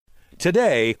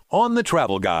today on The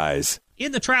Travel Guys.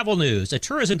 In the travel news, a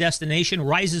tourism destination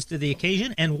rises to the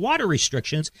occasion and water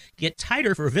restrictions get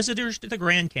tighter for visitors to the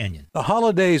Grand Canyon. The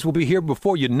holidays will be here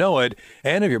before you know it,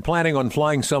 and if you're planning on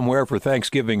flying somewhere for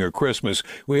Thanksgiving or Christmas,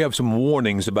 we have some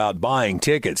warnings about buying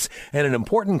tickets and an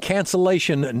important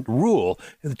cancellation rule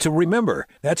to remember.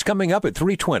 That's coming up at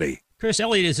 3:20. Chris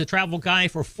Elliott is a travel guy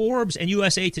for Forbes and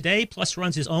USA Today, plus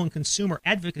runs his own consumer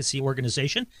advocacy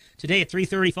organization. Today at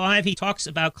 3:35, he talks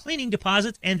about cleaning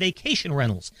deposits and vacation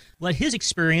rentals. Let his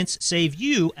experience save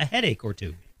you a headache or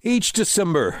two. Each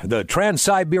December, the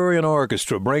Trans-Siberian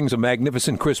Orchestra brings a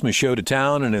magnificent Christmas show to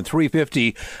town, and at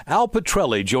 3:50, Al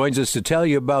Petrelli joins us to tell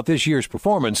you about this year's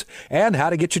performance and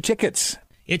how to get your tickets.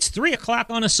 It's 3 o'clock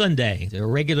on a Sunday. The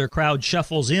regular crowd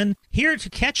shuffles in, here to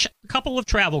catch a couple of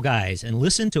travel guys and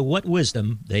listen to what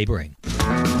wisdom they bring.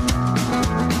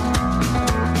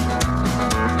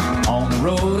 On the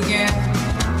road again.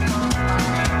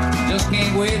 Just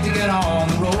can't wait to get on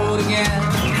the road again.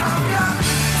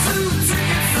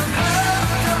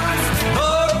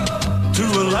 To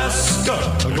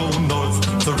Alaska, go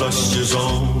north, the rush is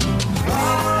on.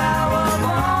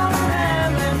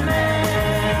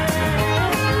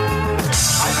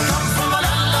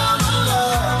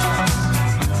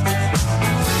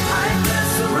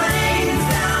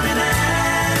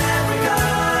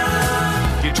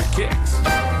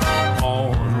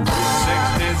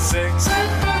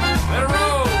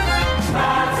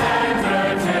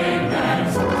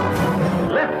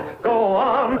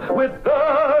 With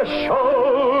the show.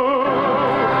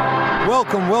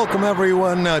 Welcome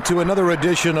everyone to another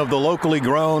edition of the locally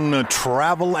grown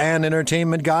Travel and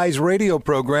Entertainment Guys radio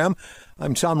program.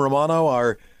 I'm Tom Romano.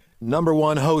 Our number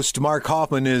one host, Mark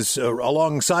Hoffman, is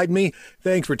alongside me.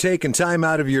 Thanks for taking time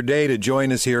out of your day to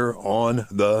join us here on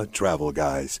the Travel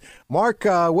Guys. Mark,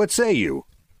 what say you?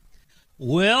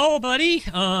 Well, buddy,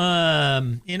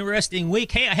 interesting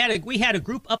week. Hey, we had a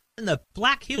group up in the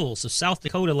Black Hills of South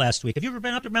Dakota last week. Have you ever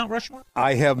been up to Mount Rushmore?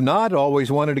 I have not.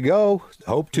 Always wanted to go.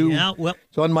 Hope to. Yeah, well,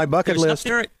 it's on my bucket list.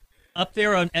 Up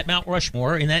there at Mount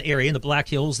Rushmore, in that area, in the Black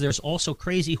Hills, there's also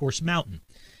Crazy Horse Mountain.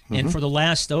 Mm-hmm. And for the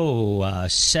last,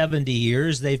 70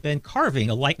 years, they've been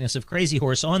carving a likeness of Crazy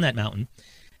Horse on that mountain.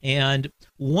 And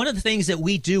one of the things that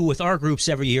we do with our groups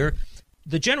every year,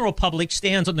 the general public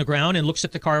stands on the ground and looks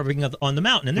at the carving on the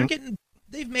mountain, and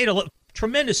they've made a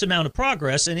tremendous amount of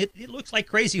progress, and it looks like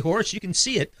Crazy Horse. You can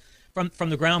see it from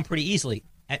the ground pretty easily.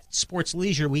 At Sports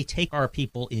Leisure, we take our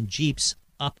people in Jeeps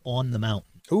up on the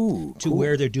mountain to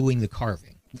where they're doing the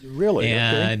carving. Really?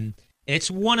 And it's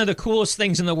one of the coolest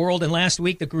things in the world. And last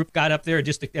week, the group got up there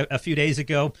just a few days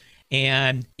ago,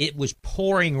 and it was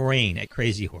pouring rain at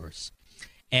Crazy Horse.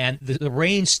 And the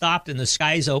rain stopped and the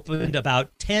skies opened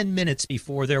about 10 minutes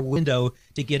before their window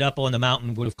to get up on the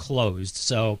mountain would have closed.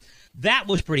 So that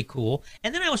was pretty cool.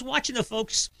 And then I was watching the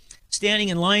folks standing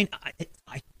in line.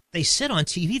 They said on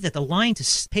TV that the line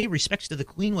to pay respects to the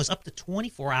Queen was up to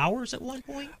 24 hours at one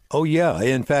point. Oh, yeah.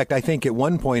 In fact, I think at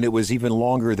one point it was even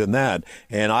longer than that.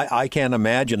 And I can't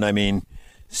imagine. I mean,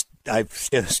 I've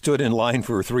stood in line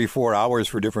for 3-4 hours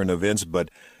for different events.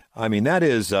 But, I mean, that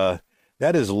is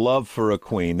love for a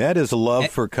queen. That is love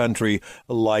for country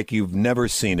like you've never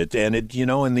seen it. And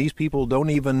and these people don't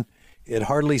even, it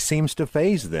hardly seems to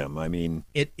faze them. I mean,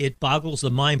 it boggles the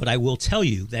mind, but I will tell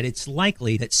you that it's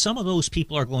likely that some of those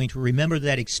people are going to remember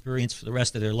that experience for the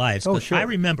rest of their lives. Oh, sure. I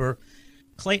remember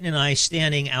Clayton and I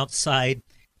standing outside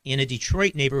in a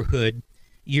Detroit neighborhood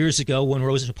years ago when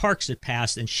Rosa Parks had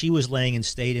passed, and she was laying in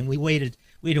state, and we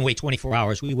didn't wait 24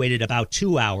 hours. We waited about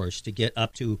 2 hours to get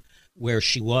up to where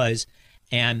she was.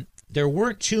 And there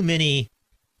weren't too many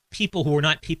people who were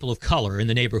not people of color in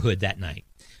the neighborhood that night.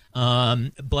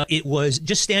 But it was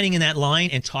just standing in that line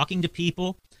and talking to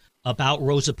people about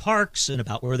Rosa Parks and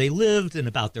about where they lived and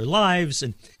about their lives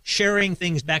and sharing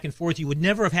things back and forth. You would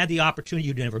never have had the opportunity.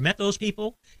 You'd never met those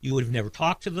people. You would have never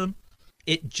talked to them.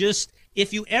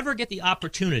 If you ever get the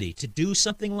opportunity to do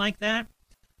something like that,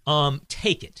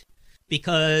 take it,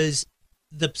 because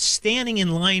the standing in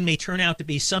line may turn out to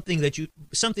be something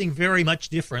very much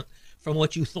different from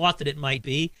what you thought that it might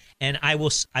be. And I will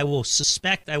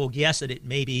guess that it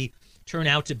may turn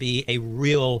out to be a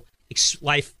real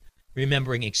life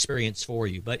remembering experience for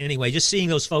you. But anyway, just seeing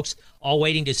those folks all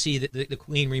waiting to see the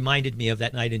Queen reminded me of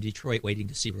that night in Detroit waiting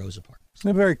to see Rosa Parks.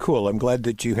 Very cool. I'm glad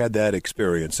that you had that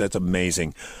experience. That's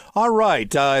amazing. All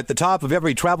right. At the top of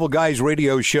every Travel Guys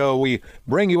radio show, we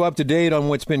bring you up to date on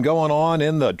what's been going on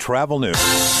in the travel news.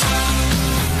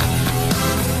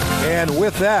 And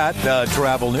with that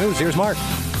travel news, here's Mark.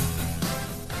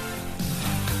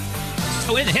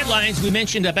 So in the headlines, we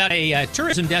mentioned about a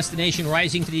tourism destination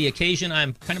rising to the occasion.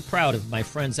 I'm kind of proud of my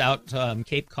friends out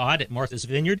Cape Cod at Martha's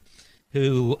Vineyard,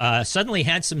 who suddenly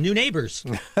had some new neighbors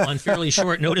on fairly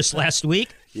short notice last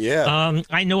week. Yeah.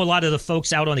 I know a lot of the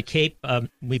folks out on the Cape.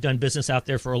 We've done business out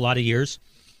there for a lot of years.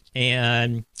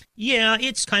 And, yeah,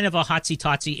 it's kind of a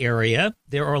hotsy-totsy area.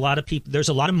 There are a lot of people. There's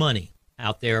a lot of money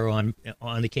out there on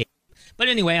the Cape. But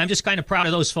anyway, I'm just kind of proud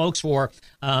of those folks for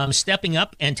stepping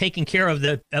up and taking care of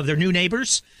their new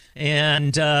neighbors.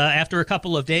 And after a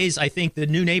couple of days, I think the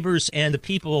new neighbors and the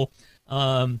people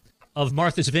of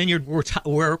Martha's Vineyard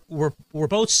were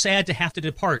both sad to have to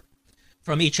depart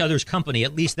from each other's company.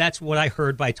 At least that's what I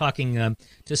heard by talking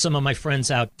to some of my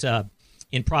friends out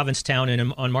in Provincetown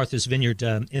and on Martha's Vineyard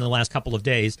in the last couple of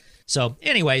days. So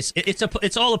anyways,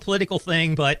 it's all a political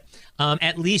thing, but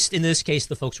at least in this case,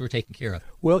 the folks were taken care of.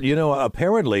 Well,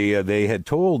 apparently they had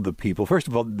told the people, first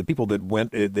of all, the people that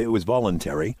went, it was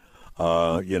voluntary.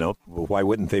 Why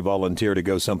wouldn't they volunteer to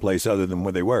go someplace other than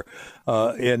where they were?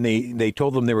 And they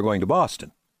told them they were going to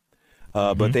Boston.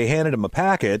 But they handed them a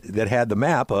packet that had the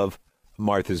map of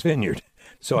Martha's Vineyard.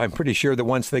 So I'm pretty sure that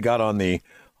once they got on the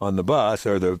bus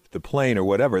or the plane or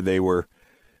whatever, they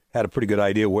had a pretty good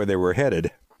idea where they were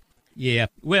headed. Yeah.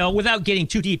 Well, without getting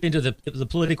too deep into the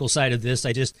political side of this,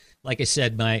 I just, like I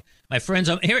said, my friends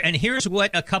here, and here's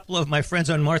what a couple of my friends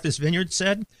on Martha's Vineyard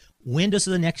said: when does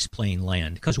the next plane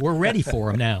land? Because we're ready for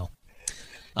them now.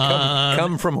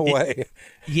 Come from away.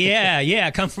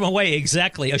 Come from away.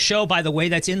 Exactly. A show, by the way,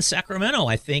 that's in Sacramento,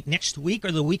 I think, next week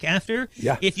or the week after.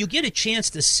 Yeah. If you get a chance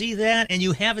to see that and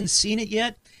you haven't seen it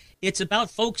yet, it's about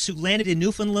folks who landed in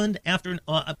Newfoundland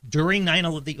during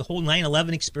the whole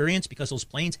 9/11 experience, because those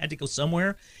planes had to go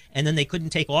somewhere, and then they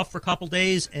couldn't take off for a couple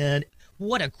days. And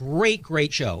what a great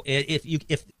show!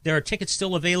 If there are tickets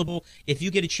still available, if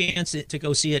you get a chance to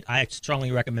go see it, I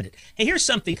strongly recommend it. Hey, here's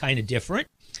something kind of different.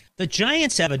 The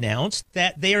Giants have announced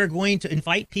that they are going to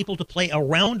invite people to play a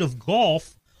round of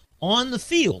golf on the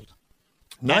field.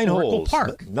 9 at Oracle holes.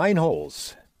 Park. 9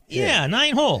 holes. Yeah,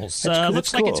 9 holes.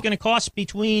 Looks like it's going to cost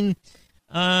between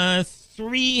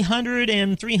 $300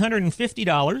 and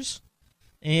 $350.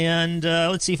 And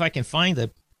let's see if I can find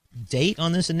the date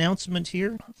on this announcement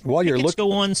here. While you're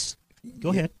looking, go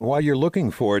ahead. While you're looking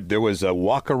for it, there was a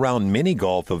walk-around mini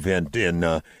golf event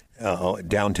in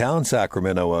downtown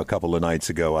Sacramento a couple of nights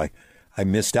ago. I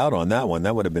missed out on that one.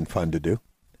 That would have been fun to do.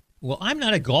 Well, I'm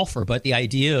not a golfer, but the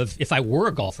idea of, if I were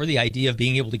a golfer, the idea of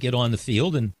being able to get on the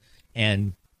field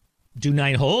and do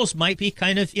 9 holes might be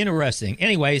kind of interesting.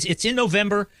 Anyways, it's in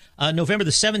November, November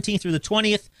the 17th through the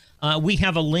 20th. We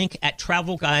have a link at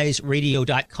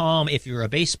travelguysradio.com. If you're a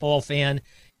baseball fan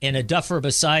and a duffer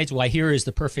besides, why, here is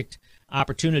the perfect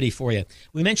opportunity for you.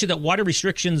 We mentioned that water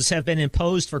restrictions have been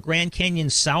imposed for Grand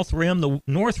Canyon's South Rim. The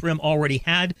North Rim already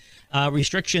had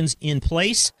restrictions in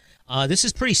place. This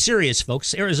is pretty serious,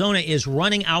 folks. Arizona is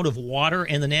running out of water,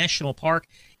 and the national park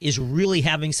is really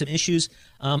having some issues.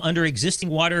 Under existing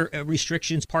water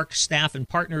restrictions, park staff and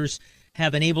partners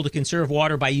have been able to conserve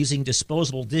water by using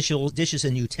disposable dishes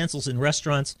and utensils in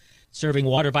restaurants, serving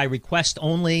water by request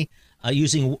only,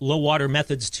 using low water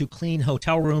methods to clean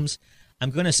hotel rooms. I'm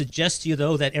going to suggest to you,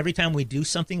 though, that every time we do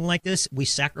something like this, we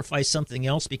sacrifice something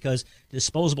else, because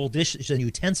disposable dishes and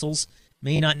utensils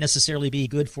may not necessarily be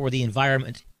good for the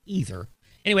environment either.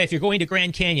 Anyway, if you're going to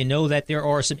Grand Canyon, know that there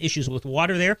are some issues with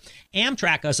water there.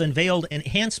 Amtrak has unveiled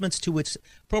enhancements to its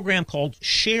program called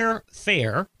Share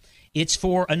Fare. It's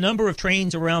for a number of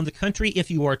trains around the country. If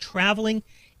you are traveling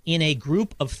in a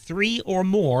group of 3 or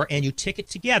more and you ticket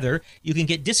together, you can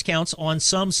get discounts on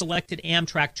some selected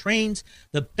Amtrak trains.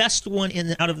 The best one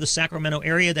out of the Sacramento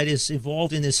area that is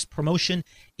involved in this promotion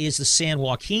is the San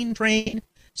Joaquin train.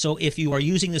 So if you are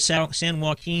using the San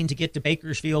Joaquin to get to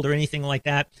Bakersfield or anything like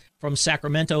that from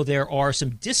Sacramento, there are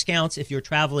some discounts if you're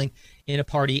traveling in a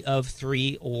party of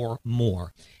 3 or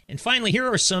more. And finally,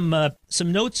 here are some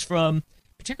notes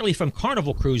particularly from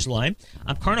Carnival Cruise Line.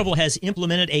 Carnival has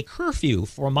implemented a curfew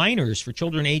for minors, for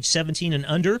children aged 17 and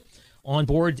under, on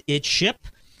board its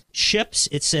ships.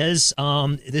 It says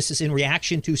this is in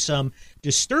reaction to some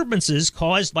disturbances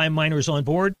caused by minors on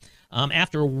board.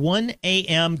 After 1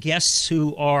 a.m., guests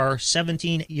who are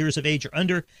 17 years of age or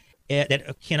under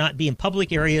that cannot be in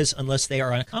public areas unless they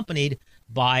are accompanied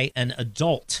by an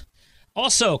adult.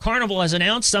 Also, Carnival has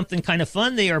announced something kind of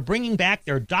fun. They are bringing back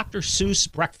their Dr.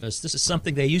 Seuss breakfast. This is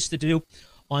something they used to do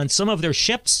on some of their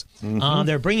ships.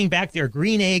 They're bringing back their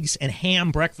green eggs and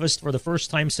ham breakfast for the first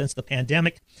time since the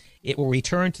pandemic. It will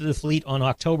return to the fleet on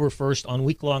October 1st on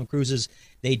week-long cruises.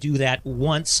 They do that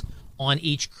once on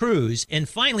each cruise. And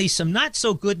finally, some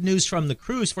not-so-good news from the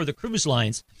cruise for the cruise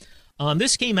lines.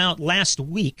 This came out last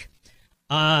week.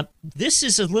 This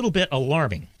is a little bit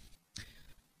alarming.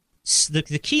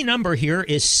 The key number here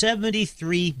is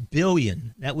 $73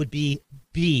 billion. That would be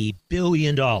 $1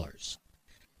 billion.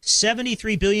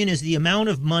 $73 billion is the amount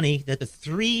of money that the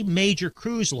three major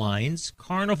cruise lines,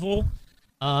 Carnival,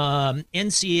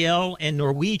 NCL, and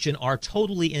Norwegian, are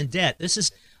totally in debt. This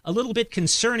is a little bit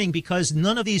concerning because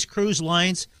none of these cruise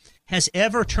lines has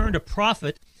ever turned a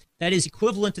profit that is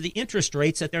equivalent to the interest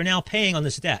rates that they're now paying on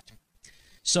this debt.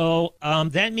 So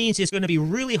that means it's going to be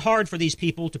really hard for these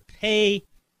people to pay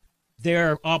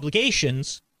their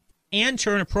obligations and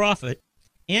turn a profit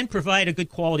and provide a good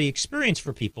quality experience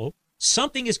for people.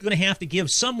 Something is going to have to give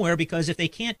somewhere, because if they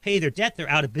can't pay their debt, they're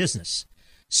out of business.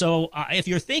 So if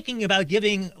you're thinking about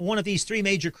giving one of these three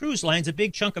major cruise lines a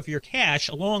big chunk of your cash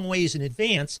a long ways in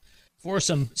advance for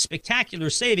some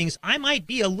spectacular savings, I might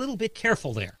be a little bit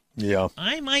careful there. Yeah.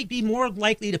 I might be more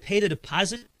likely to pay the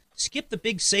deposit, skip the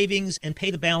big savings, and pay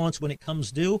the balance when it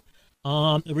comes due.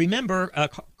 Remember,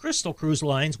 Crystal Cruise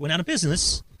Lines went out of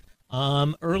business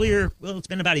earlier. Well, it's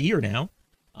been about a year now.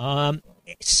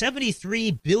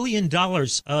 $73 billion.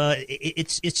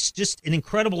 It's just an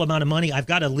incredible amount of money. I've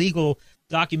got a legal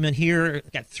document here.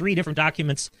 I've got 3 different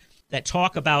documents that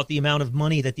talk about the amount of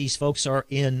money that these folks are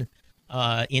in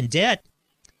debt.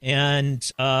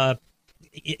 And,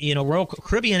 Royal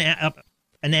Caribbean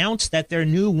announced that their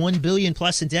new $1 billion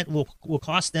plus in debt will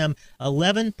cost them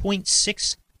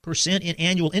 11.6% in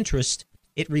annual interest.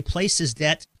 It replaces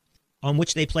debt on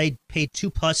which they paid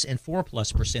 2+ and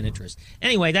 4+ % interest.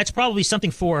 Anyway, that's probably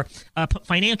something for a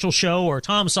financial show or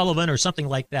Tom Sullivan or something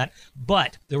like that.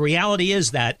 But the reality is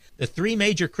that the 3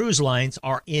 major cruise lines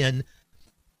are in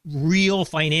real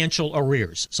financial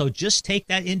arrears. So just take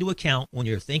that into account when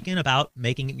you're thinking about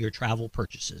making your travel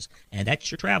purchases. And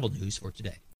that's your travel news for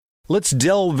today. Let's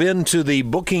delve into the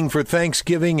booking for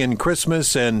Thanksgiving and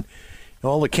Christmas and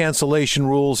all the cancellation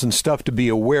rules and stuff to be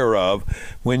aware of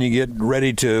when you get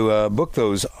ready to book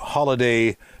those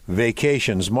holiday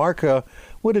vacations. Mark,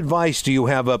 what advice do you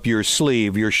have up your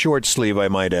sleeve, your short sleeve, I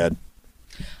might add?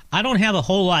 I don't have a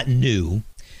whole lot new.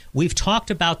 We've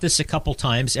talked about this a couple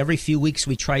times. Every few weeks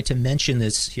we try to mention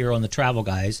this here on the Travel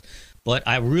Guys, but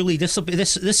I really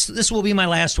this will be my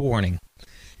last warning.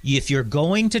 If you're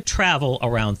going to travel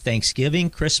around Thanksgiving,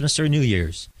 Christmas, or New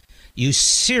Year's, you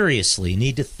seriously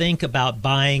need to think about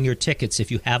buying your tickets if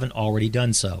you haven't already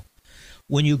done so.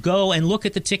 When you go and look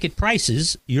at the ticket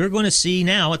prices, you're going to see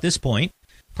now at this point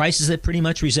prices that pretty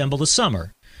much resemble the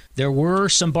summer. There were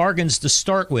some bargains to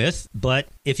start with, but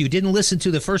if you didn't listen to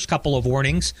the first couple of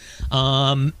warnings,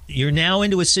 you're now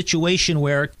into a situation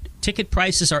where ticket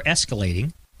prices are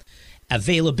escalating.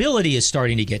 Availability is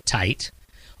starting to get tight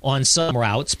on some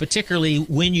routes, particularly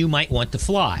when you might want to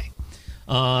fly.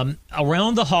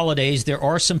 Around the holidays, there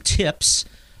are some tips,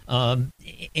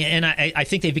 and I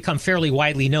think they've become fairly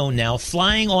widely known now.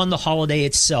 Flying on the holiday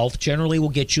itself generally will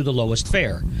get you the lowest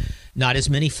fare. Not as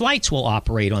many flights will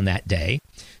operate on that day,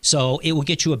 so it will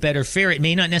get you a better fare. It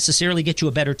may not necessarily get you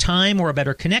a better time or a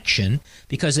better connection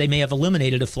because they may have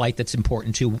eliminated a flight that's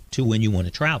important to when you want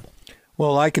to travel.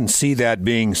 Well, I can see that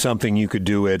being something you could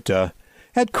do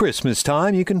at Christmas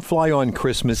time. You can fly on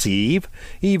Christmas Eve,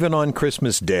 even on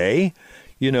Christmas Day.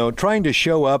 Trying to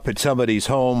show up at somebody's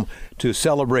home to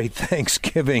celebrate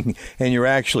Thanksgiving and you're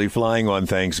actually flying on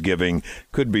Thanksgiving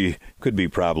could be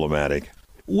problematic.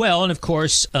 Well, and of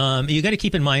course, you got to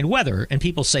keep in mind weather. And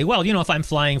people say, well, if I'm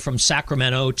flying from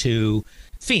Sacramento to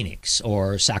Phoenix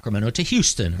or Sacramento to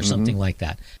Houston or something like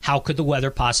that, how could the weather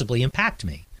possibly impact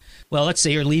me? Well, let's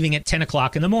say you're leaving at 10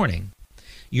 o'clock in the morning.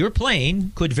 Your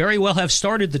plane could very well have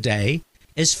started the day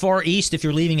as far east if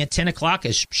you're leaving at 10 o'clock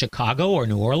as Chicago or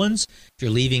New Orleans. If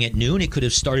you're leaving at noon, it could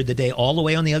have started the day all the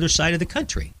way on the other side of the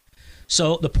country.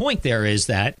 So the point there is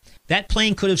that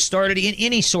plane could have started in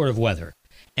any sort of weather.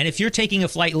 And if you're taking a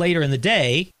flight later in the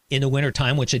day, in the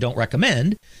wintertime, which I don't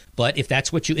recommend, but if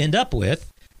that's what you end up with,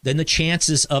 then the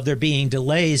chances of there being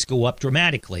delays go up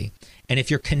dramatically. And if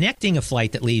you're connecting a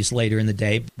flight that leaves later in the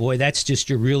day, boy, that's just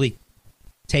you're really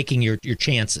taking your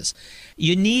chances.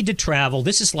 You need to travel.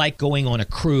 This is like going on a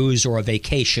cruise or a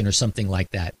vacation or something like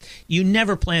that. You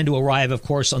never plan to arrive, of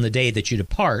course, on the day that you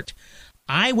depart.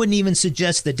 I wouldn't even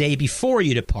suggest the day before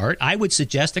you depart. I would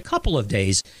suggest a couple of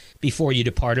days before you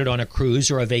departed on a cruise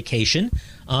or a vacation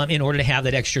in order to have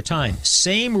that extra time.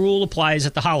 Same rule applies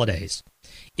at the holidays.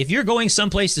 If you're going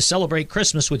someplace to celebrate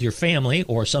Christmas with your family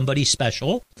or somebody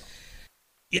special,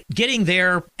 getting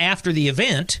there after the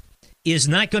event is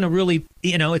not going to really,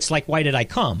 it's like, why did I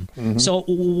come? So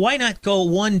why not go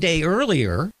one day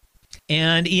earlier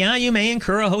And yeah, you may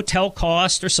incur a hotel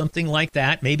cost or something like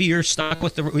that. Maybe you're stuck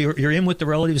with you're in with the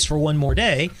relatives for one more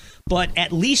day, but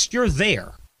at least you're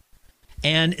there.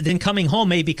 And then coming home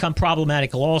may become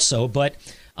problematical also. But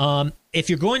if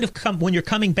you're going to come, when you're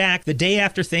coming back, the day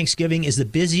after Thanksgiving is the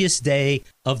busiest day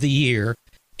of the year,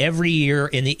 every year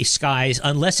in the skies,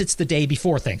 unless it's the day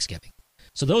before Thanksgiving.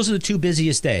 So those are the two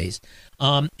busiest days.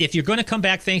 If you're going to come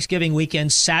back Thanksgiving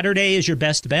weekend, Saturday is your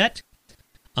best bet.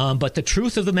 But the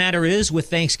truth of the matter is, with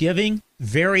Thanksgiving,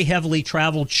 very heavily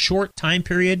traveled, short time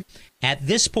period, at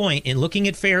this point, in looking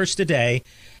at fares today,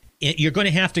 you're going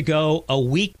to have to go a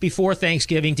week before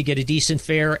Thanksgiving to get a decent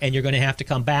fare, and you're going to have to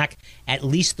come back at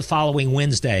least the following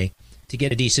Wednesday to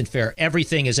get a decent fare.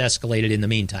 Everything is escalated in the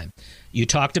meantime. You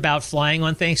talked about flying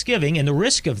on Thanksgiving and the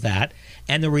risk of that,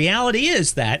 and the reality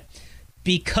is that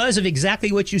because of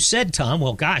exactly what you said, Tom,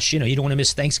 well, gosh, you don't want to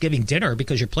miss Thanksgiving dinner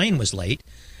because your plane was late.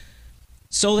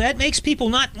 So that makes people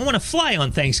not want to fly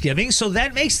on Thanksgiving, so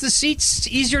that makes the seats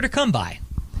easier to come by.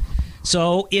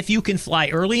 So if you can fly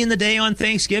early in the day on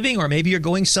Thanksgiving, or maybe you're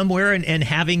going somewhere and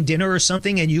having dinner or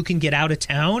something, and you can get out of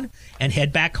town and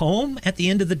head back home at the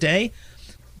end of the day,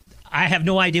 I have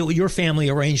no idea what your family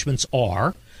arrangements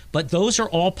are, but those are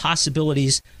all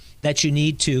possibilities that you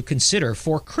need to consider.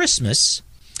 For Christmas,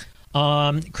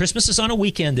 Christmas is on a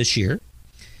weekend this year.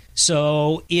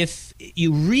 So if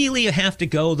you really have to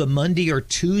go the Monday or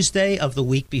Tuesday of the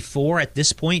week before at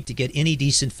this point to get any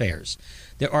decent fares.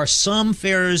 There are some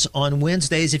fares on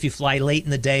Wednesdays if you fly late in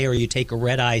the day or you take a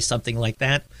red eye, something like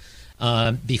that,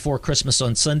 before Christmas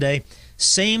on Sunday.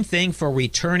 Same thing for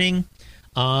returning.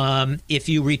 If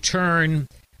you return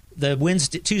the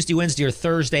Tuesday, Wednesday, or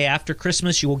Thursday after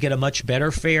Christmas, you will get a much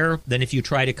better fare than if you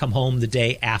try to come home the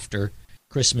day after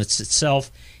Christmas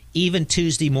itself. Even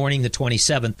Tuesday morning, the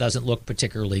 27th, doesn't look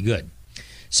particularly good.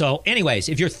 So anyways,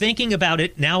 if you're thinking about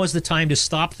it, now is the time to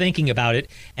stop thinking about it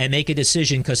and make a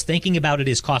decision, because thinking about it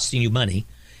is costing you money.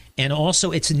 And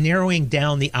also, it's narrowing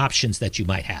down the options that you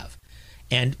might have.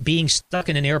 And being stuck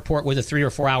in an airport with a 3 or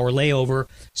 4 hour layover,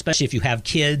 especially if you have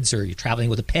kids or you're traveling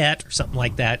with a pet or something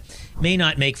like that, may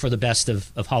not make for the best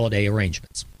of holiday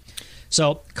arrangements.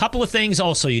 So a couple of things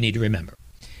also you need to remember.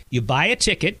 You buy a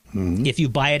ticket. Mm-hmm. If you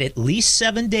buy it at least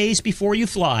 7 days before you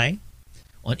fly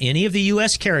on any of the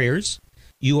U.S. carriers,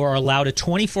 you are allowed a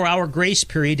 24-hour grace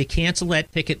period to cancel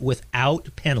that ticket without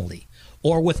penalty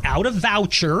or without a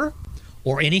voucher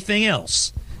or anything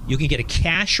else. You can get a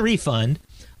cash refund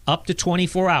up to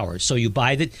 24 hours. So you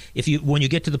buy that when you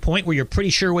get to the point where you're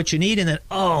pretty sure what you need, and then,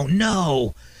 oh,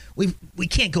 no, we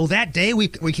can't go that day.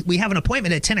 We have an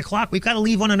appointment at 10 o'clock. We've got to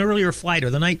leave on an earlier flight or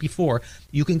the night before.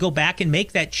 You can go back and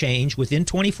make that change within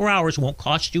 24 hours. Won't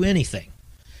cost you anything.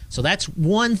 So that's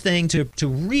one thing to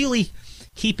really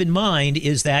keep in mind,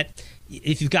 is that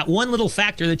if you've got one little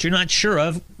factor that you're not sure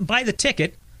of, buy the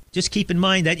ticket. Just keep in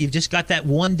mind that you've just got that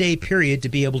 1 day period to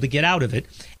be able to get out of it.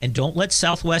 And don't let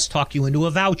Southwest talk you into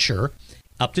a voucher.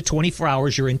 Up to 24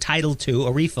 hours, you're entitled to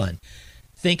a refund.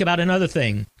 Think about another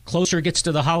thing. Closer it gets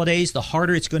to the holidays, the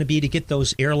harder it's going to be to get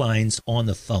those airlines on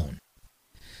the phone.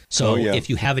 So if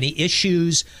you have any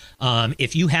issues,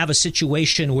 if you have a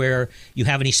situation where you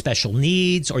have any special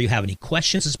needs or you have any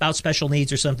questions about special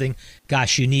needs or something,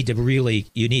 gosh, you need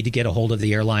to get a hold of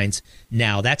the airlines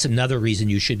now. That's another reason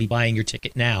you should be buying your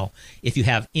ticket now. If you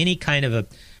have any kind of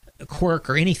a quirk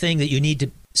or anything that you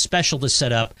need special to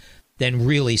set up, then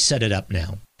really set it up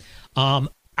now.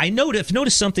 I've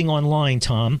noticed something online,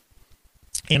 Tom,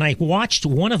 and I watched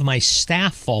one of my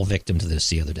staff fall victim to this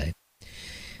the other day.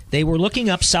 They were looking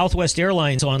up Southwest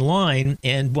Airlines online,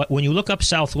 and when you look up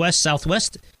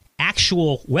Southwest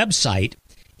actual website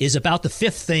is about the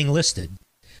 5th thing listed.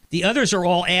 The others are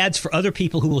all ads for other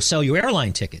people who will sell you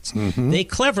airline tickets. Mm-hmm. They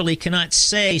cleverly cannot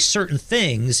say certain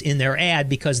things in their ad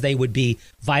because they would be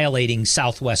violating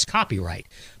Southwest copyright.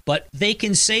 But they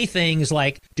can say things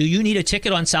like, do you need a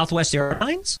ticket on Southwest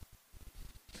Airlines?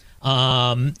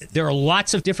 There are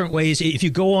lots of different ways. If you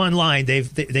go online,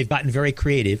 they've gotten very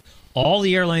creative. All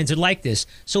the airlines are like this.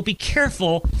 So be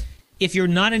careful if you're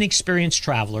not an experienced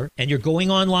traveler and you're going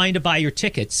online to buy your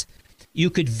tickets. You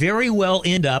could very well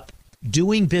end up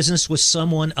doing business with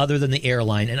someone other than the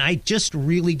airline. And I just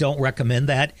really don't recommend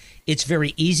that. It's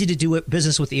very easy to do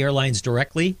business with the airlines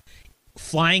directly.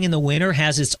 Flying in the winter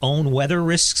has its own weather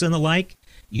risks and the like.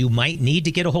 You might need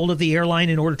to get a hold of the airline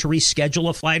in order to reschedule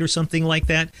a flight or something like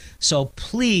that. So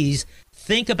please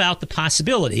think about the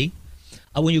possibility.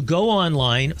 When you go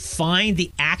online, find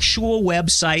the actual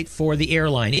website for the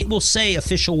airline. It will say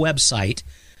official website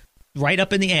right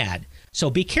up in the ad. So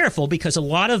be careful, because a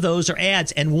lot of those are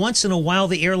ads, and once in a while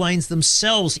the airlines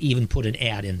themselves even put an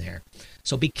ad in there.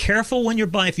 So be careful when you're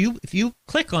buying. If you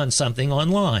click on something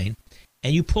online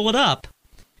and you pull it up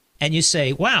and you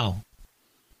say, wow,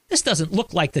 this doesn't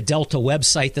look like the Delta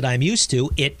website that I'm used to.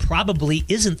 It probably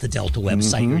isn't the Delta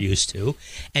website you're used to.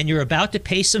 And you're about to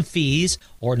pay some fees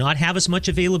or not have as much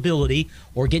availability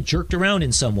or get jerked around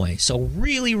in some way. So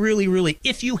really, really, really,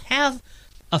 if you have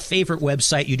a favorite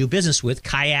website you do business with,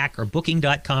 Kayak or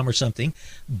Booking.com or something,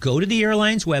 go to the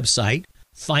airline's website,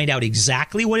 find out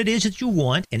exactly what it is that you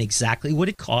want and exactly what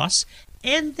it costs,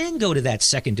 and then go to that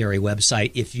secondary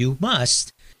website if you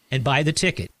must and buy the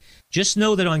ticket. Just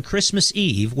know that on Christmas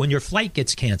Eve, when your flight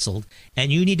gets canceled and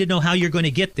you need to know how you're going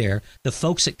to get there, the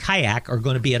folks at Kayak are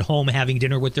going to be at home having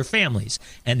dinner with their families,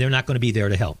 and they're not going to be there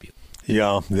to help you.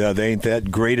 Yeah, they ain't that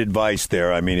great advice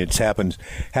there. I mean, it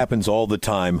happens all the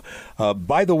time.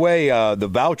 By the way, the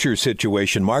voucher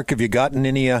situation, Mark, have you gotten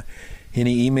any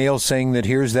emails saying that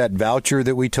here's that voucher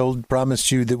that we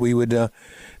promised you that we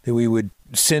would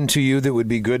send to you that would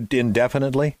be good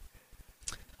indefinitely?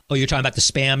 Oh, you're talking about the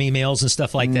spam emails and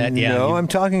stuff like that? Yeah. No, I'm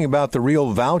talking about the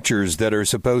real vouchers that are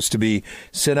supposed to be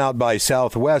sent out by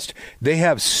Southwest. They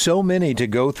have so many to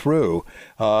go through,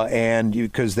 and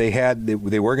because they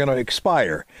were going to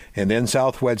expire, and then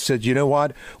Southwest said, you know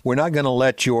what, we're not going to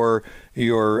let your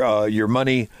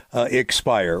money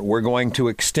expire. We're going to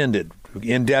extend it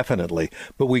indefinitely,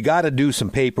 but we got to do some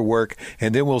paperwork,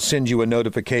 and then we'll send you a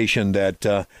notification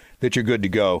that you're good to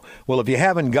go. Well, if you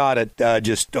haven't got it,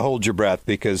 just hold your breath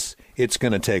because it's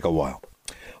going to take a while.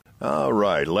 All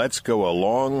right, let's go a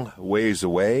long ways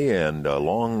away and a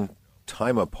long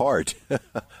time apart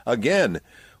again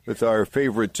with our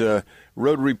favorite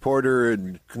road reporter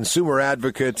and consumer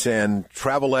advocate and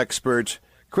travel expert,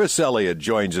 Chris Elliott,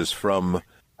 joins us from...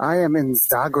 I am in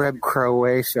Zagreb,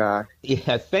 Croatia.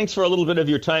 Yeah, thanks for a little bit of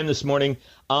your time this morning.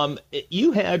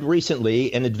 You had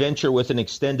recently an adventure with an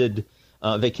extended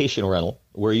vacation rental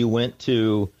where you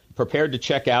prepared to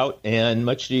check out, and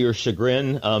much to your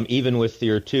chagrin, even with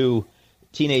your two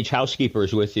teenage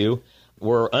housekeepers with you,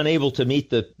 were unable to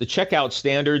meet the checkout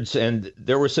standards, and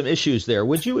there were some issues there.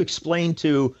 Would you explain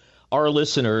to our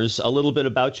listeners a little bit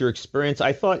about your experience?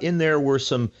 I thought in there were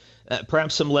some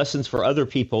perhaps some lessons for other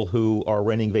people who are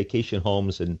renting vacation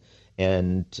homes, and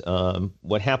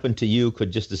what happened to you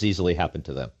could just as easily happen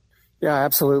to them. Yeah,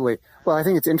 absolutely. Well, I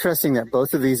think it's interesting that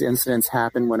both of these incidents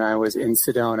happened when I was in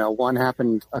Sedona. One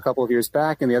happened a couple of years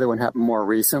back, and the other one happened more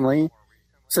recently.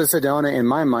 So Sedona, in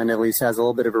my mind at least, has a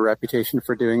little bit of a reputation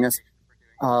for doing this.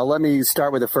 Let me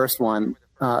start with the first one.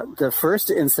 The first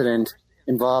incident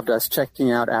involved us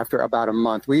checking out after about a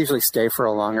month. We usually stay for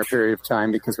a longer period of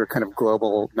time because we're kind of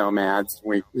global nomads.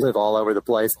 We live all over the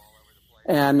place.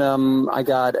 And I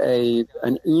got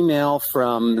an email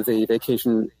from the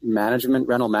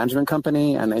rental management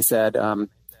company, and they said,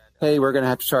 hey, we're going to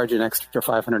have to charge you an extra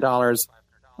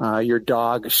 $500. Your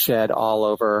dog shed all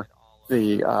over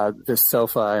the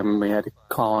sofa, and we had to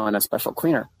call in a special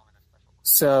cleaner.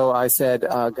 So I said,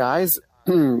 guys,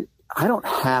 I don't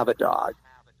have a dog.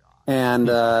 And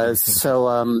and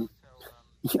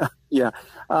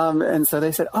so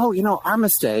they said, oh, our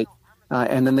mistake.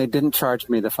 And then they didn't charge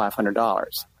me the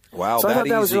 $500. Wow, so I thought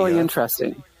that was really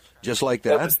interesting. Just like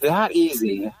that? It was that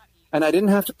easy. And I didn't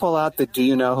have to pull out the Do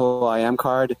You Know Who I Am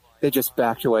card. They just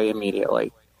backed away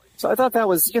immediately. So I thought that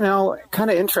was,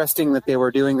 kind of interesting that they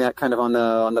were doing that kind of on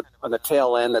the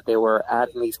tail end, that they were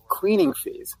adding these cleaning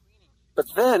fees. But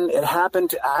then it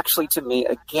happened to me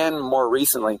again more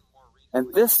recently.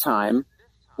 And this time,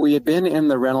 we had been in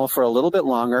the rental for a little bit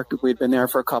longer. We'd been there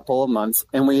for a couple of months,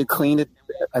 and we had cleaned it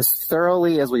as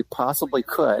thoroughly as we possibly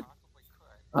could.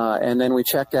 And then we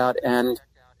checked out, and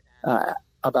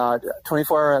about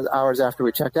 24 hours after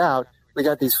we checked out, we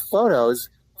got these photos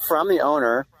from the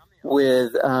owner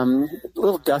with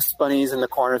little dust bunnies in the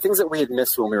corner, things that we had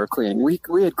missed when we were cleaning. We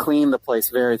had cleaned the place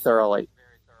very thoroughly.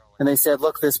 And they said,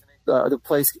 look, the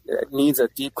place needs a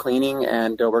deep cleaning,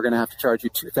 and we're going to have to charge you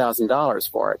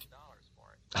 $2,000 for it.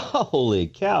 Holy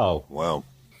cow. Wow.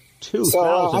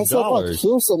 $2,000. I said, look,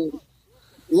 here's some,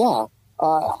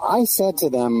 I said to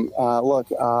them, look,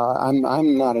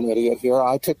 I'm not an idiot here.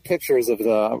 I took pictures of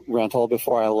the rental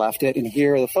before I left it, and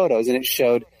here are the photos, and it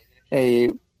showed a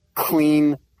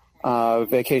clean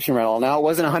vacation rental. Now, it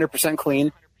wasn't 100%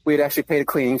 clean. We had actually paid a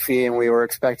cleaning fee, and we were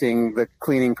expecting the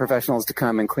cleaning professionals to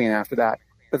come and clean after that,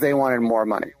 but they wanted more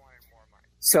money.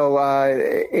 So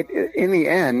in the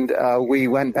end, we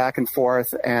went back and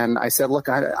forth, and I said, look,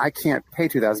 I can't pay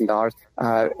 $2,000.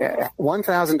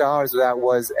 $1,000 of that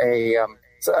was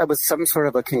so it was some sort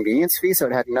of a convenience fee, so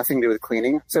it had nothing to do with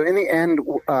cleaning. So in the end,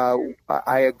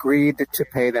 I agreed to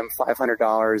pay them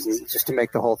 $500 just to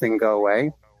make the whole thing go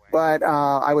away. but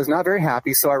I was not very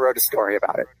happy, so I wrote a story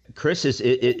about it. Chris,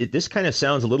 this kind of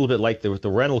sounds a little bit like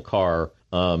the rental car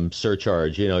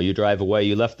surcharge. You know, you drive away,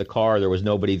 you left the car, there was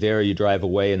nobody there, you drive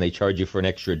away, and they charge you for an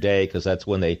extra day because that's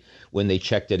when they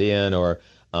checked it in, or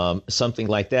something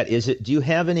like that. Do you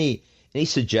have any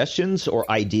suggestions or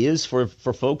ideas for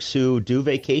folks who do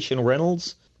vacation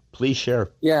rentals? Please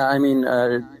share. Yeah, I mean,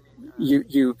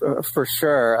 you for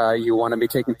sure, you want to be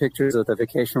taking pictures of the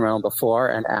vacation rental before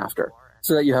and after,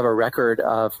 so that you have a record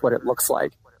of what it looks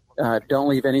like. Don't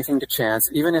leave anything to chance,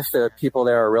 even if the people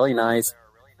there are really nice.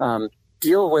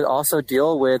 Deal with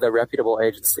a reputable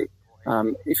agency.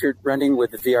 If you're renting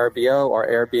with VRBO or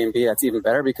Airbnb, that's even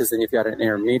better, because then you've got an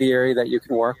intermediary that you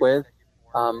can work with.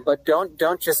 But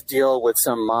don't just deal with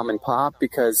some mom and pop,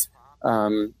 because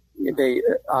they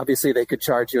could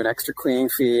charge you an extra cleaning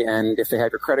fee, and if they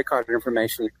have your credit card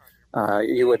information,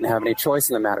 you wouldn't have any choice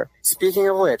in the matter. Speaking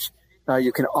of which,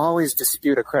 you can always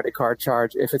dispute a credit card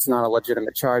charge if it's not a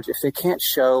legitimate charge. If they can't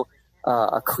show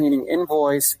a cleaning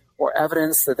invoice or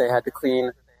evidence that they had to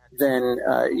clean, then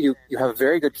you have a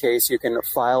very good case. You can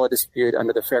file a dispute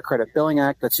under the Fair Credit Billing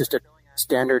Act. That's just a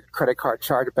standard credit card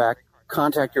chargeback.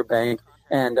 Contact your bank,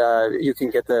 and you can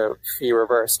get the fee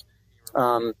reversed.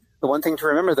 The one thing to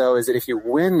remember, though, is that if you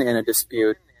win in a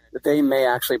dispute, they may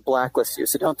actually blacklist you.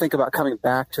 So don't think about coming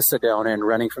back to Sedona and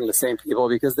renting from the same people,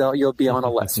 because you'll be on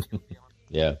a list.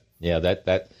 Yeah,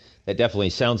 that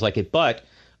definitely sounds like it. But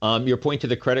your point to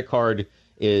the credit card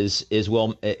is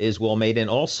well made, and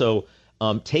also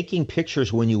taking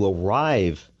pictures when you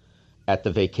arrive at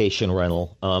the vacation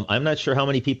rental. I'm not sure how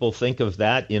many people think of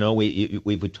that. You know,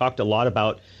 we've talked a lot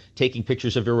about taking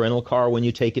pictures of your rental car when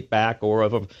you take it back, or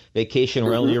of a vacation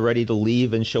rental you're ready to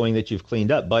leave, and showing that you've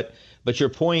cleaned up. But your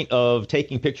point of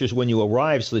taking pictures when you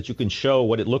arrive so that you can show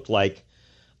what it looked like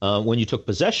when you took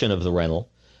possession of the rental,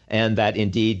 and that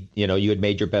indeed, you know, you had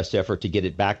made your best effort to get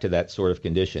it back to that sort of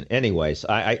condition. Anyways,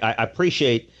 I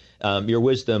appreciate your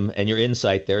wisdom and your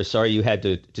insight there. Sorry you had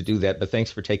to do that, but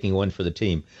thanks for taking one for the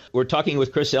team. We're talking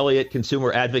with Chris Elliott,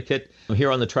 consumer advocate,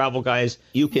 here on the Travel Guys.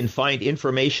 You can find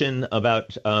information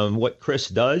about what Chris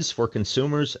does for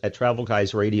consumers at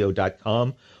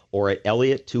travelguysradio.com or at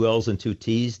Elliott, 2 L's and 2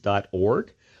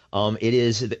 T's.org. There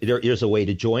is a way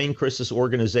to join Chris's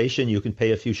organization. You can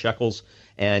pay a few shekels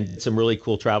and some really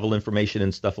cool travel information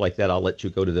and stuff like that. I'll let you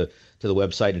go to the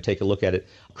website and take a look at it.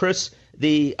 Chris,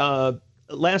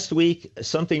 last week,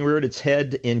 something reared its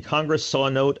head in Congress. Saw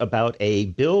a note about a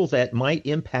bill that might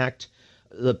impact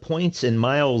the points and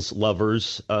miles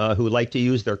lovers who like to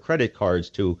use their credit cards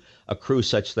to accrue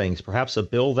such things. Perhaps a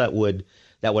bill that would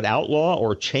outlaw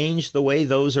or change the way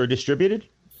those are distributed?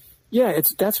 Yeah,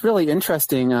 that's really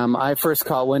interesting. I first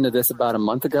caught wind of this about a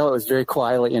month ago. It was very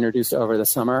quietly introduced over the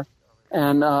summer.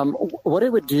 And what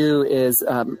it would do is,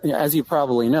 as you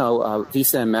probably know,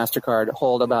 Visa and MasterCard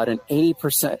hold about an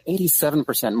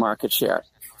 87% market share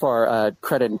for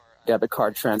credit and debit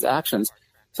card transactions.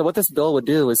 So what this bill would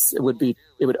do is it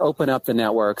would open up the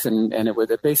networks, and it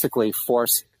would basically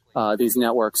force these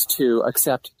networks to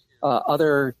accept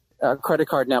other credit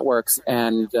card networks,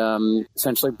 and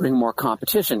essentially bring more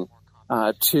competition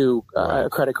to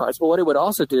credit cards. But what it would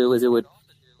also do is it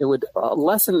would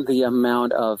lessen the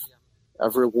amount of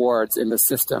rewards in the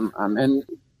system. And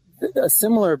a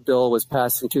similar bill was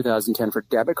passed in 2010 for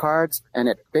debit cards, and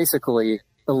it basically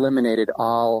eliminated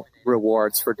all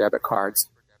rewards for debit cards.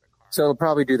 So it'll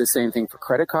probably do the same thing for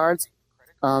credit cards.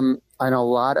 I know a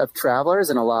lot of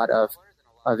travelers and a lot of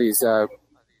these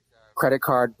credit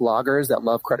card bloggers that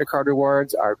love credit card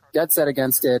rewards are dead set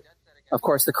against it. Of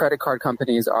course, the credit card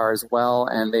companies are as well,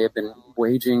 and they have been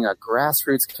waging a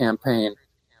grassroots campaign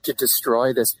to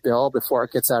destroy this bill before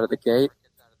it gets out of the gate.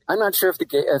 I'm not sure if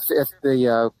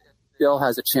the bill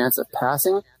has a chance of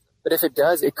passing, but if it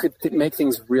does, it could make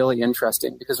things really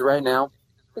interesting, because right now,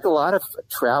 I think a lot of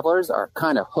travelers are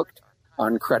kind of hooked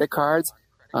on credit cards.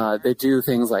 They do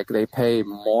things like they pay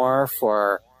more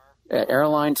for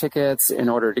airline tickets in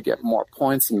order to get more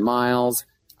points and miles.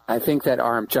 I think that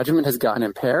our judgment has gotten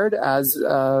impaired as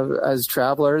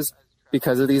travelers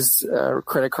because of these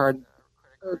credit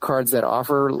cards that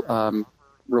offer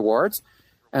rewards.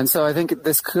 And so I think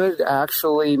this could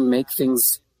actually make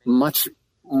things much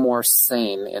more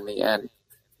sane in the end.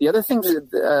 The other thing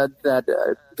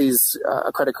that these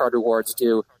credit card rewards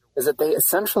do is that they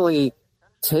essentially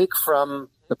take from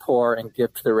the poor and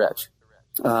give to the rich.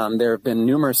 There have been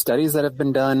numerous studies that have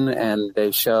been done, and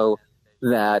they show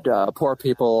that poor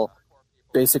people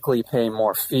basically pay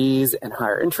more fees and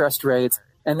higher interest rates,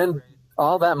 and then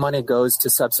all that money goes to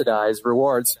subsidize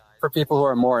rewards for people who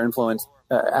are more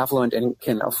affluent and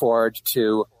can afford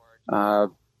to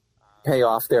pay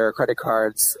off their credit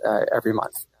cards every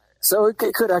month. So it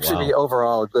could actually be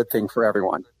overall a good thing for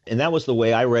everyone. And that was the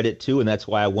way I read it, too, and that's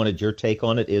why I wanted your take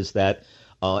on it, is that,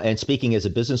 and speaking as a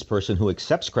business person who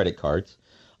accepts credit cards,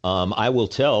 I will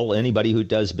tell anybody who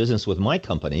does business with my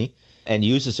company and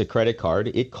uses a credit card,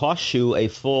 it costs you a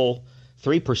full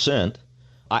 3%.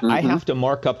 I have to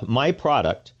mark up my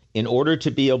product in order to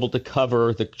be able to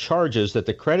cover the charges that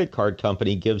the credit card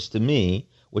company gives to me,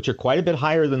 which are quite a bit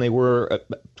higher than they were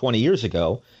 20 years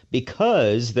ago,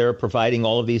 because they're providing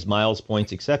all of these miles,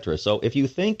 points, etc. So if you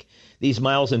think these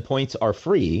miles and points are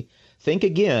free, think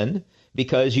again,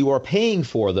 because you are paying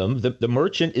for them. The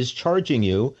merchant is charging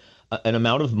you an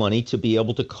amount of money to be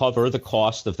able to cover the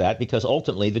cost of that, because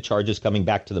ultimately the charge is coming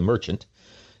back to the merchant.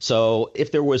 So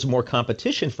if there was more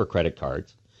competition for credit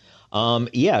cards,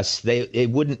 yes, they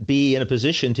wouldn't be in a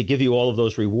position to give you all of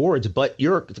those rewards, but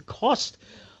the cost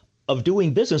of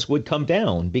doing business would come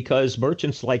down, because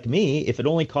merchants like me, if it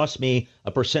only cost me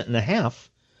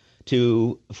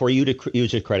 1.5% for you to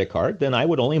use a credit card, then I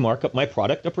would only mark up my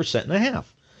product 1.5%.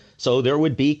 So there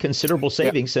would be considerable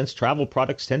savings, since travel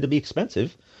products tend to be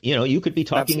expensive. You know, you could be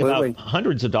talking about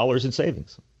hundreds of dollars in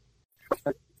savings.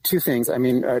 Two things. I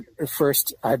mean,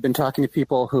 first, I've been talking to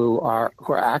people who are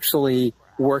actually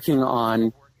working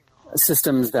on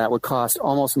systems that would cost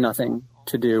almost nothing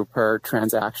to do per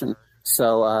transaction.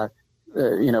 So,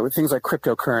 things like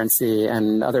cryptocurrency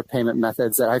and other payment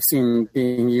methods that I've seen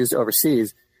being used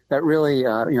overseas that really,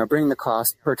 bring the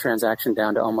cost per transaction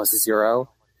down to almost zero,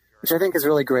 which I think is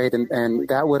really great. And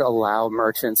that would allow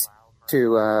merchants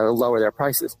to lower their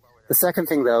prices. The second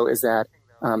thing, though, is that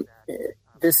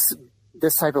this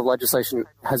type of legislation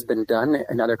has been done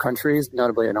in other countries,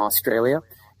 notably in Australia.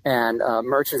 And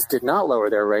merchants did not lower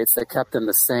their rates. They kept them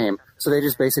the same. So they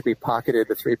just basically pocketed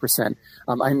the 3%.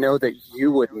 I know that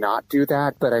you would not do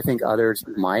that, but I think others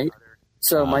might.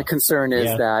 So my concern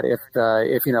is that if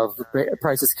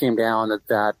prices came down,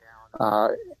 that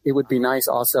it would be nice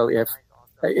also if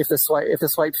the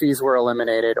swipe fees were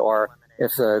eliminated, or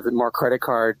if the more credit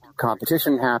card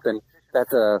competition happened,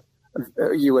 that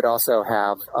you would also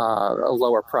have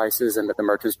lower prices, and that the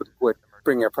merchants would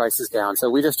bring their prices down.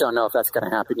 So we just don't know if that's going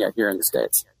to happen yet here in the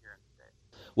States.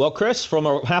 Well, Chris, from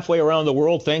halfway around the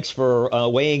world, thanks for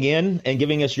weighing in and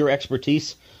giving us your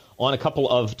expertise on a couple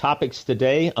of topics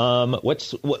today.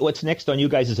 What's next on you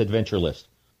guys' adventure list?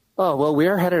 Oh, well, we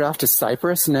are headed off to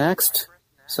Cyprus next.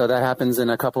 So that happens in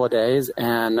a couple of days.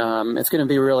 And it's going to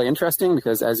be really interesting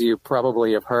because, as you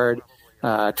probably have heard,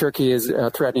 Turkey is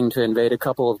threatening to invade a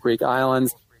couple of Greek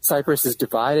islands. Cyprus is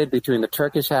divided between the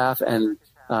Turkish half and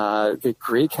the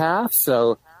Greek half.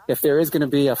 So if there is going to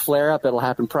be a flare-up, it'll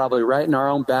happen probably right in our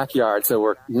own backyard. So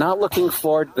we're not looking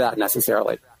forward to that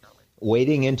necessarily.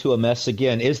 Wading into a mess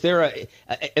again. Is there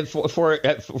for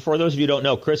those of you who don't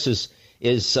know, Chris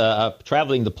is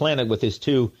traveling the planet with his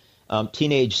two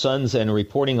teenage sons and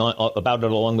reporting about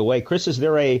it along the way. Chris, is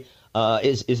there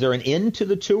is there an end to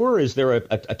the tour? Is there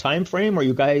a time frame? Are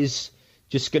you guys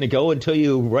just going to go until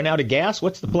you run out of gas?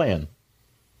 What's the plan?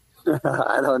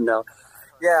 I don't know.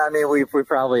 Yeah, I mean, we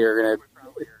probably are going to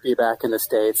be back in the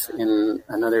States in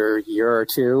another year or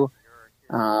two,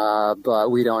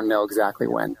 but we don't know exactly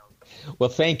when. Well,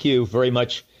 thank you very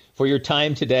much for your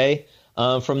time today.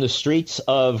 From the streets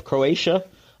of Croatia,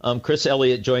 Chris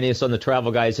Elliott joining us on the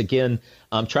Travel Guys again.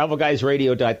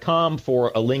 TravelGuysRadio.com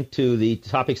for a link to the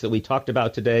topics that we talked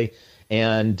about today,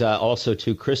 and also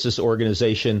to Chris's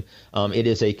organization. It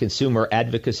is a consumer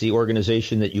advocacy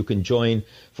organization that you can join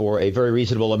for a very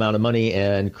reasonable amount of money,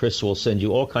 and Chris will send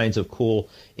you all kinds of cool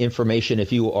information.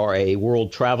 If you are a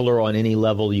world traveler on any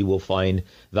level, you will find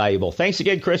valuable. Thanks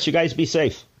again, Chris. You guys be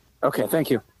safe. Okay, thank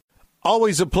you.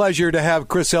 Always a pleasure to have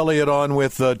Chris Elliott on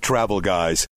with the Travel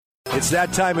Guys. It's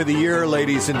that time of the year,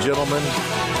 ladies and gentlemen.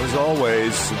 As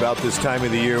always, about this time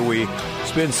of the year, we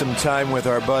spend some time with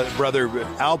our brother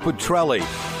Al Pitrelli,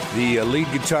 the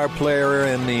lead guitar player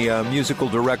and the musical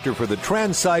director for the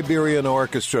Trans-Siberian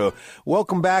Orchestra.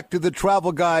 Welcome back to the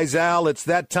Travel Guys, Al. It's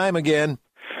that time again.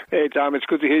 Hey, Tom, it's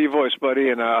good to hear your voice, buddy.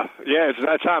 And, it's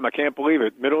that time. I can't believe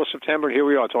it. Middle of September, and here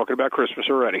we are talking about Christmas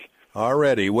already.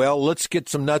 Already. Well, let's get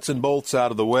some nuts and bolts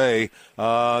out of the way.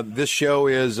 This show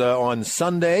is on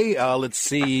Sunday. Let's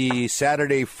see,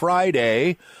 Saturday,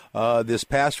 Friday, this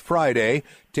past Friday.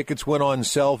 Tickets went on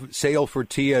sale for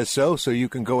TSO, so you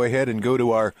can go ahead and go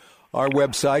to our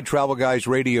website,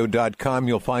 TravelGuysRadio.com.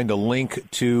 You'll find a link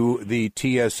to the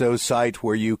TSO site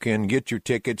where you can get your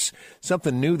tickets.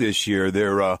 Something new this year.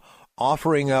 They're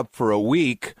offering up for a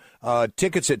week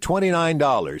tickets at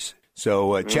 $29.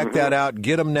 So check that out.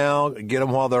 Get them now. Get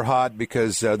them while they're hot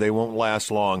because they won't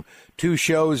last long. 2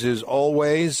 shows as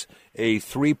always. a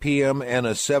 3 p.m. and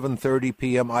a 7:30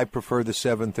 p.m.? I prefer the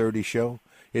 7:30 show.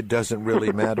 It doesn't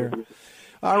really matter.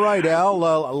 All right, Al,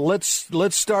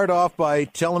 let's start off by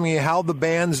telling me how the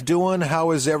band's doing.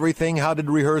 How is everything? How did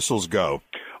rehearsals go?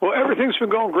 Well, everything's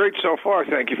been going great so far.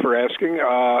 Thank you for asking.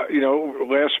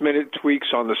 Last-minute tweaks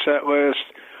on the set list,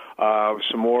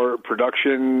 some more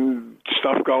production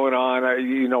stuff going on.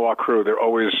 Our crew, they're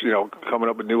always, coming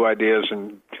up with new ideas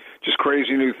and just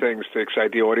crazy new things to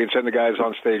excite the audience and the guys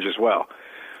on stage as well.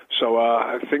 So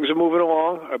things are moving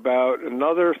along. About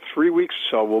another 3 weeks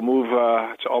or so, we'll move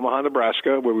to Omaha,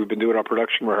 Nebraska, where we've been doing our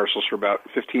production rehearsals for about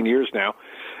 15 years now.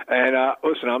 And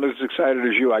listen, I'm as excited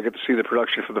as you. I get to see the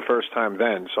production for the first time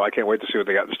then, so I can't wait to see what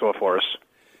they got in store for us.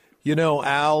 You know,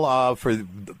 Al,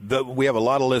 we have a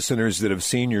lot of listeners that have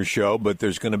seen your show, but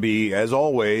there's going to be, as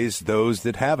always, those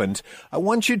that haven't. I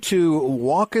want you to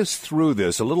walk us through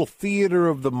this, a little theater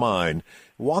of the mind.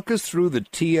 Walk us through the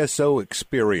TSO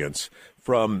experience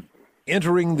from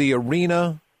entering the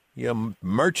arena,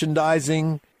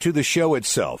 merchandising, to the show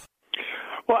itself.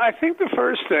 Well, I think the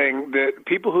first thing that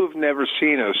people who've never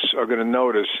seen us are going to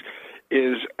notice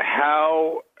is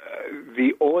how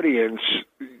the audience,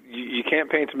 you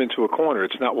can't paint them into a corner.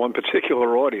 It's not one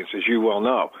particular audience, as you well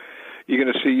know. You're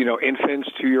going to see, infants,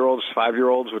 2-year-olds,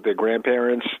 5-year-olds with their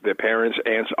grandparents, their parents,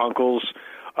 aunts, uncles,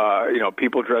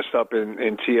 people dressed up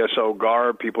in TSO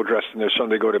garb, people dressed in their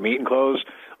Sunday go-to-meeting clothes.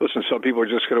 Listen, some people are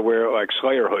just going to wear, like,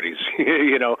 Slayer hoodies.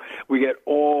 We get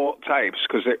all types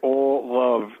because they all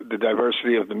love the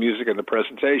diversity of the music and the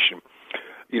presentation.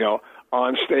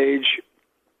 On stage,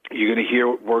 you're going to hear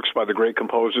works by the great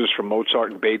composers from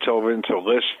Mozart and Beethoven to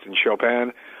Liszt and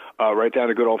Chopin, right down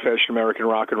to good old-fashioned American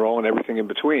rock and roll and everything in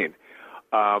between.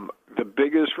 The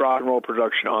biggest rock and roll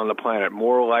production on the planet,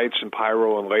 more lights and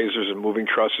pyro and lasers and moving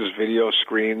trusses, video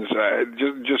screens,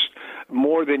 just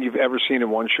more than you've ever seen in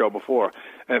one show before.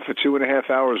 And for 2.5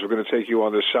 hours, we're going to take you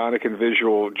on this sonic and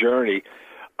visual journey,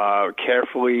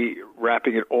 carefully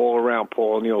wrapping it all around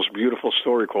Paul O'Neill's beautiful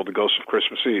story called The Ghost of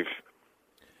Christmas Eve.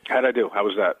 How'd I do? How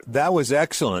was that? That was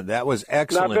excellent. Not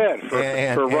bad.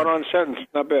 For a run-on sentence,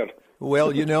 not bad.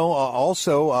 Well,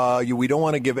 also, we don't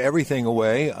want to give everything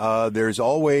away. There's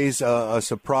always a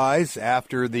surprise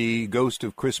after the Ghost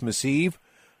of Christmas Eve,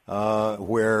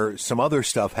 where some other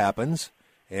stuff happens.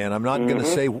 And I'm not going to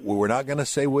say, we're not going to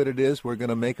say what it is. We're going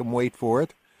to make them wait for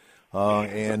it.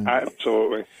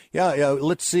 Absolutely. Yeah.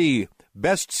 Let's see.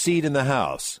 Best seat in the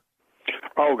house.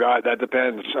 Oh, God, that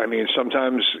depends. I mean,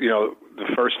 sometimes, the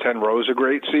first 10 rows are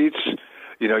great seats.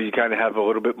 You kind of have a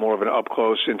little bit more of an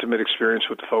up-close, intimate experience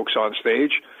with the folks on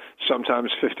stage.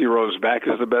 Sometimes 50 rows back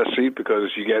is the best seat because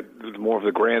you get more of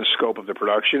the grand scope of the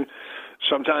production.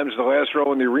 Sometimes the last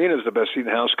row in the arena is the best seat in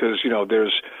the house because,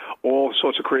 there's all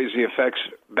sorts of crazy effects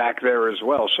back there as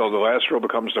well. So the last row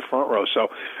becomes the front row. So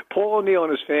Paul O'Neill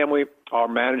and his family, our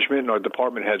management and our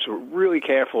department heads were really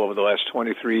careful over the last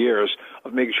 23 years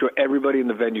of making sure everybody in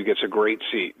the venue gets a great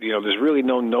seat. There's really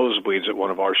no nosebleeds at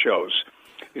one of our shows.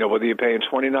 Whether you're paying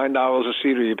 $29 a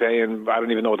seat or you're paying, I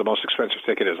don't even know what the most expensive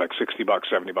ticket is, like $60,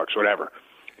 $70, whatever.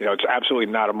 It's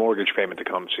absolutely not a mortgage payment to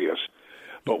come see us.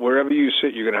 But wherever you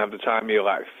sit, you're going to have the time of your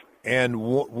life. And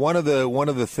one of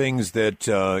the things that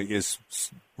is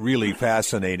really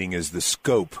fascinating is the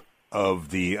scope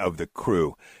of the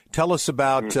crew. Tell us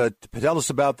about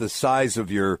the size of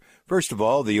your, first of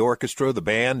all, the orchestra, the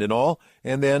band, and all,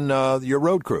 and then your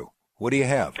road crew. What do you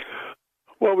have?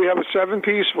 Well, we have a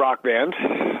 7-piece rock band,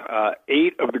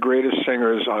 8 of the greatest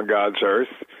singers on God's earth,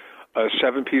 a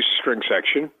 7-piece string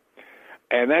section,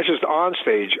 and that's just on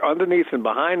stage. Underneath and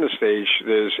behind the stage,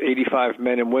 there's 85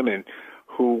 men and women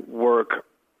who work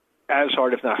as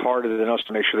hard, if not harder than us,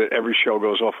 to make sure that every show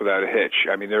goes off without a hitch.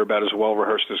 I mean, they're about as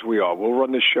well-rehearsed as we are. We'll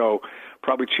run this show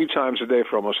probably 2 times a day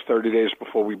for almost 30 days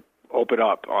before we open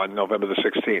up on November the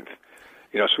 16th.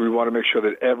 So we want to make sure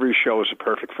that every show is a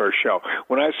perfect first show.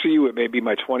 When I see you, it may be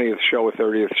my 20th show or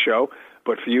 30th show,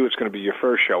 but for you, it's going to be your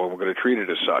first show, and we're going to treat it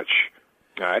as such.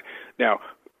 All right? Now,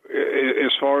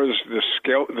 as far as the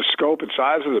scope and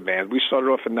size of the band, we started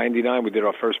off in '99. We did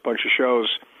our first bunch of shows.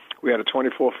 We had a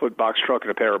 24-foot box truck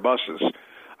and a pair of buses.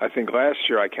 I think last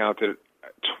year I counted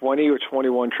 20 or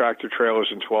 21 tractor trailers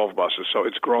and 12 buses. So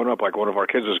it's grown up like one of our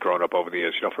kids has grown up over the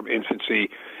years, from infancy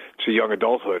to young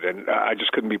adulthood. And I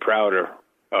just couldn't be prouder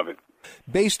of it.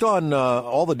 Based on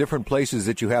all the different places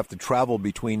that you have to travel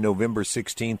between November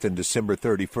 16th and December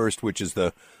 31st, which is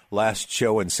the last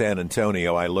show in San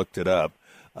Antonio, I looked it up.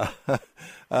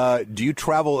 Do you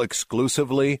travel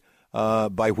exclusively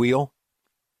by wheel?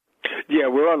 Yeah,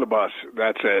 we're on the bus.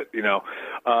 That's it.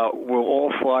 We'll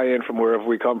all fly in from wherever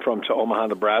we come from to Omaha,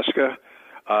 Nebraska.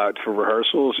 for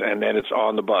rehearsals, and then it's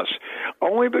on the bus.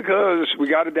 Only because we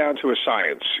got it down to a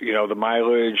science. You know, the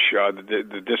mileage, the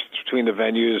distance between the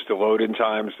venues, the load-in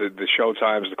times, the show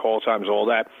times, the call times, all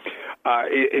that.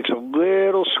 It's a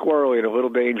little squirrely and a little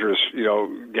dangerous, you know,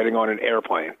 getting on an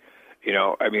airplane. You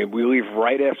know, I mean, we leave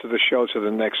right after the show to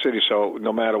the next city, so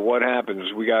no matter what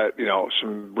happens, we got, you know,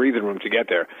 some breathing room to get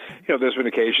there. You know, there's been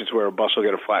occasions where a bus will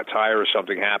get a flat tire or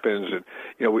something happens, and,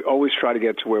 you know, we always try to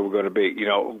get to where we're going to be. You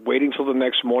know, waiting till the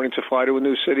next morning to fly to a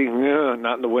new city?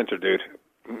 Not in the winter, dude.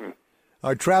 Mm-mm.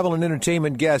 Our travel and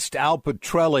entertainment guest, Al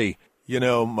Pitrelli. You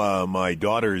know, my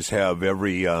daughters have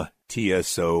every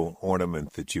TSO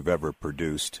ornament that you've ever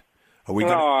produced. Are we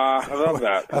gonna, I love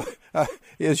that.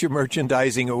 Is your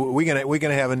merchandising? Are we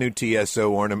gonna have a new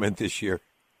TSO ornament this year?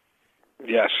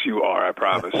 Yes, you are. I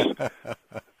promise.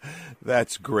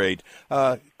 That's great.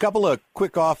 Couple of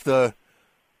quick off the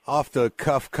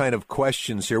cuff kind of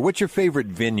questions here. What's your favorite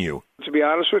venue? To be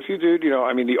honest with you, dude, you know,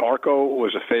 I mean, the Arco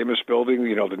was a famous building.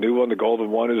 You know, the new one, the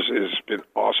Golden One, has been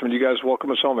awesome. And you guys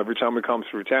welcome us home every time we come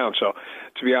through town. So,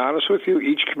 to be honest with you,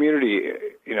 each community,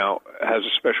 you know, has a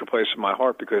special place in my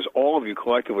heart because all of you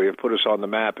collectively have put us on the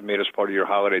map and made us part of your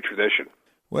holiday tradition.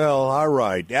 Well, all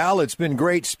right. Al, it's been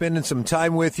great spending some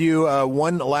time with you.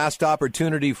 One last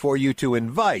opportunity for you to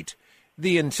invite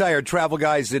the entire Travel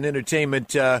Guys and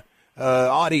Entertainment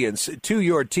audience to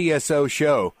your TSO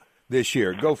show this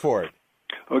year. Go for it.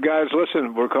 Well, guys,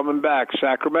 listen, we're coming back.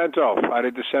 Sacramento,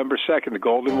 Friday, December 2nd, the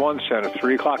Golden One Center,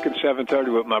 3 o'clock and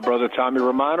 7:30 with my brother Tommy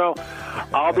Romano.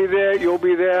 I'll be there. You'll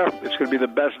be there. It's going to be the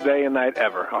best day and night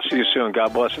ever. I'll see you soon.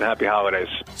 God bless and happy holidays.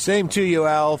 Same to you,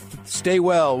 Al. Stay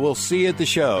well. We'll see you at the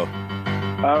show.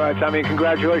 All right, Tommy,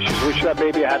 congratulations. Wish that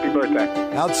baby a happy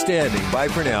birthday. Outstanding. Bye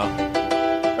for now.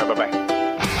 Bye-bye.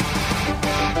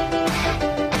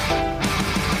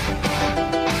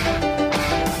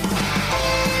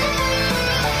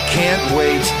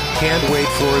 Can't wait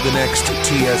for the next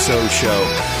TSO show.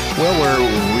 Well,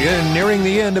 we're nearing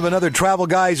the end of another Travel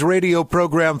Guys radio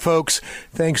program, folks.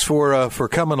 Thanks for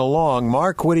coming along.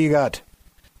 Mark, what do you got?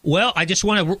 Well, I just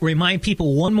want to remind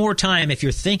people one more time, if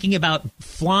you're thinking about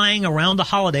flying around the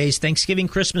holidays, Thanksgiving,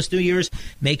 Christmas, New Year's,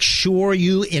 make sure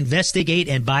you investigate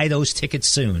and buy those tickets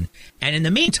soon. And in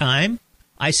the meantime,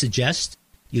 I suggest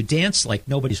you dance like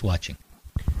nobody's watching.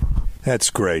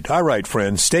 That's great. All right,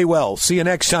 friends. Stay well. See you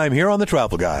next time here on the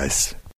Travel Guys.